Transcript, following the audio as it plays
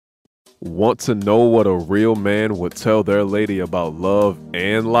Want to know what a real man would tell their lady about love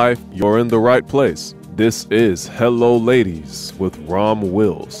and life? You're in the right place. This is Hello Ladies with Rom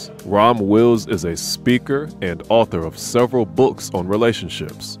Wills. Rom Wills is a speaker and author of several books on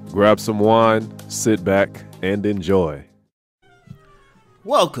relationships. Grab some wine, sit back, and enjoy.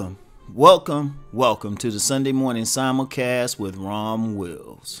 Welcome to the Sunday morning simulcast with Rom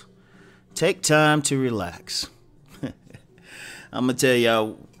Wills. Take time to relax. I'm going to tell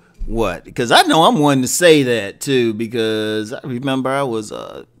y'all what, because I know I'm one to say that too, because I remember I was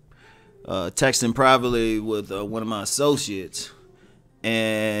texting privately with one of my associates,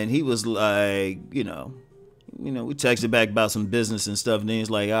 and he was like, we texted back about some business and stuff, and then he's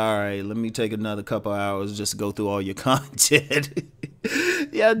like, all right, let me take another couple hours just to go through all your content.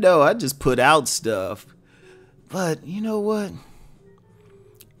 Yeah, no, I just put out stuff. But you know what?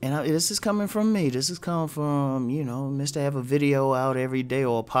 And this is coming from me. This is coming from, Mr. Have a video out every day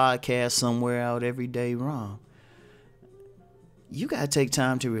or a podcast somewhere out every day, Ron. You got to take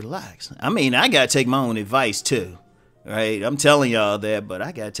time to relax. I mean, I got to take my own advice too, right? I'm telling y'all that, but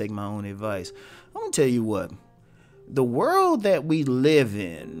I got to take my own advice. I'm going to tell you what. The world that we live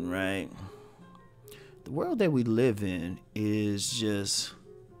in, right? The world that we live in is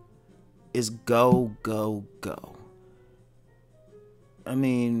go, go, go. I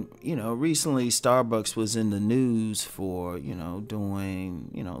mean, recently Starbucks was in the news for,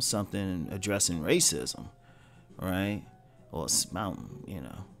 doing, something addressing racism, right? Or mountain,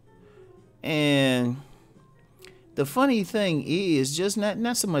 And the funny thing is just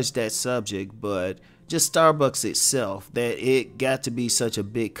not so much that subject, but just Starbucks itself, that it got to be such a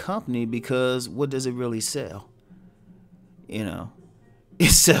big company because what does it really sell? It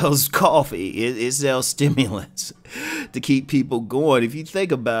sells coffee. It sells stimulants to keep people going. If you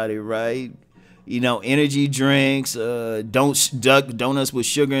think about it, right? Energy drinks, donuts with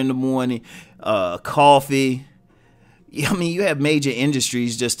sugar in the morning, coffee. I mean, you have major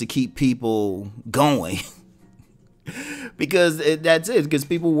industries just to keep people going. Because that's it. Because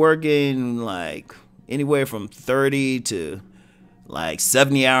people working like anywhere from 30 to like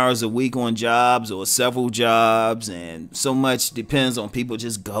 70 hours a week on jobs or several jobs, and so much depends on people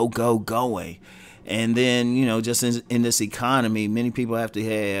just going. And then, just in this economy, many people have to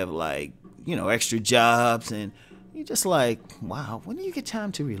have like, extra jobs, and you're just like, wow, when do you get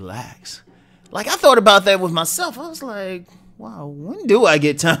time to relax? Like, I thought about that with myself. I was like, wow, when do I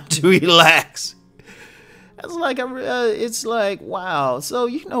get time to relax? It's like, wow. So,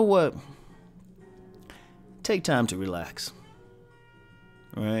 you know what? Take time to relax.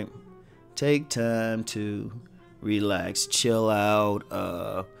 Right? Take time to relax, chill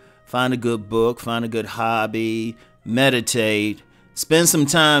out, find a good book, find a good hobby, meditate, spend some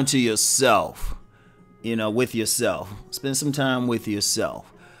time to yourself, with yourself. Spend some time with yourself.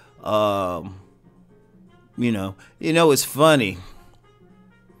 It's funny.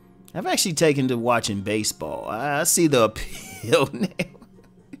 I've actually taken to watching baseball. I see the appeal now.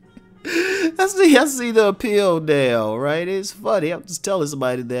 I see the appeal now, right? It's funny. I was just telling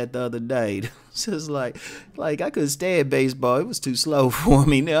somebody that the other night. It's just like I couldn't stand baseball. It was too slow for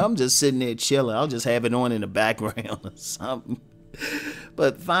me. Now I'm just sitting there chilling. I'll just have it on in the background or something.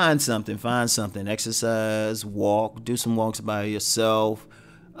 But find something. Exercise, walk, do some walks by yourself.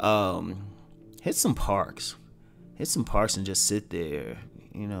 Hit some parks. And just sit there.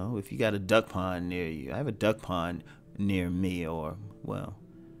 If you got a duck pond near you. I have a duck pond near me, or, well,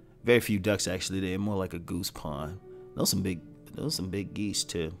 very few ducks actually. They're more like a goose pond. Those some big geese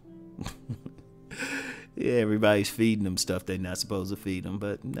too. Yeah, everybody's feeding them stuff they're not supposed to feed them,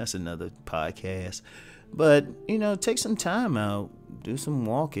 but that's another podcast. But take some time out, do some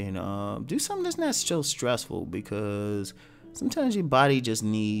walking, do something that's not so stressful, because sometimes your body just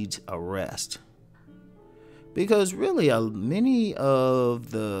needs a rest. Because really, many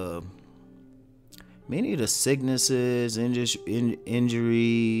of the sicknesses, injuries,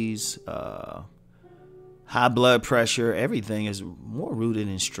 high blood pressure, everything is more rooted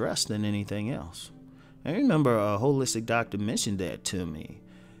in stress than anything else. I remember a holistic doctor mentioned that to me.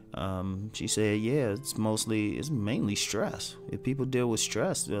 She said, yeah, it's mainly stress. If people deal with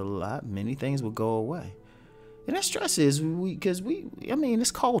stress, many things will go away. And that stress is this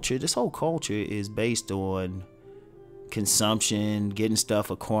whole culture is based on consumption, getting stuff,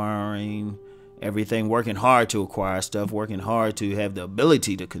 acquiring everything, working hard to acquire stuff, working hard to have the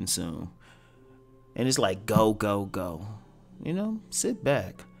ability to consume. And it's like, go, go, go. Sit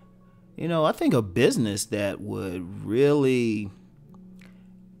back. I think a business that would really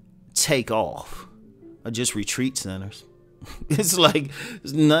take off are just retreat centers. It's like,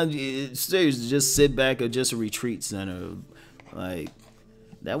 seriously, just sit back or just a retreat center. Like,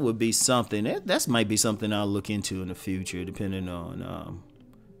 That would be something. That might be something I'll look into in the future, depending on,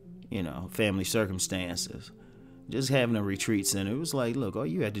 family circumstances. Just having a retreat center. It was like, look, all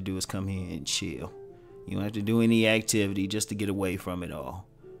you had to do is come here and chill. You don't have to do any activity just to get away from it all.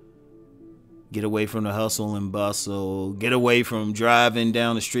 Get away from the hustle and bustle. Get away from driving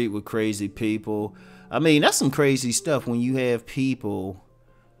down the street with crazy people. I mean, that's some crazy stuff when you have people,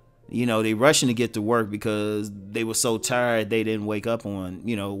 they rushing to get to work because they were so tired they didn't wake up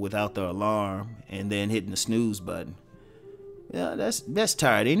without the alarm, and then hitting the snooze button. Yeah, that's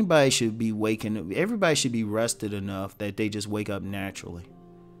tired. Everybody should be rested enough that they just wake up naturally.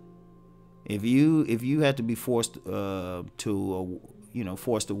 If you have to be forced forced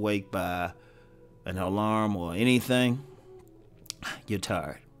to wake by an alarm or anything, you're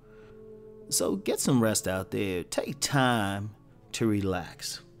tired. So get some rest out there. Take time to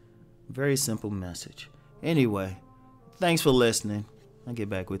relax. Very simple message. Anyway, thanks for listening. I'll get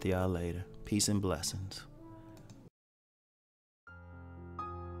back with y'all later. Peace and blessings.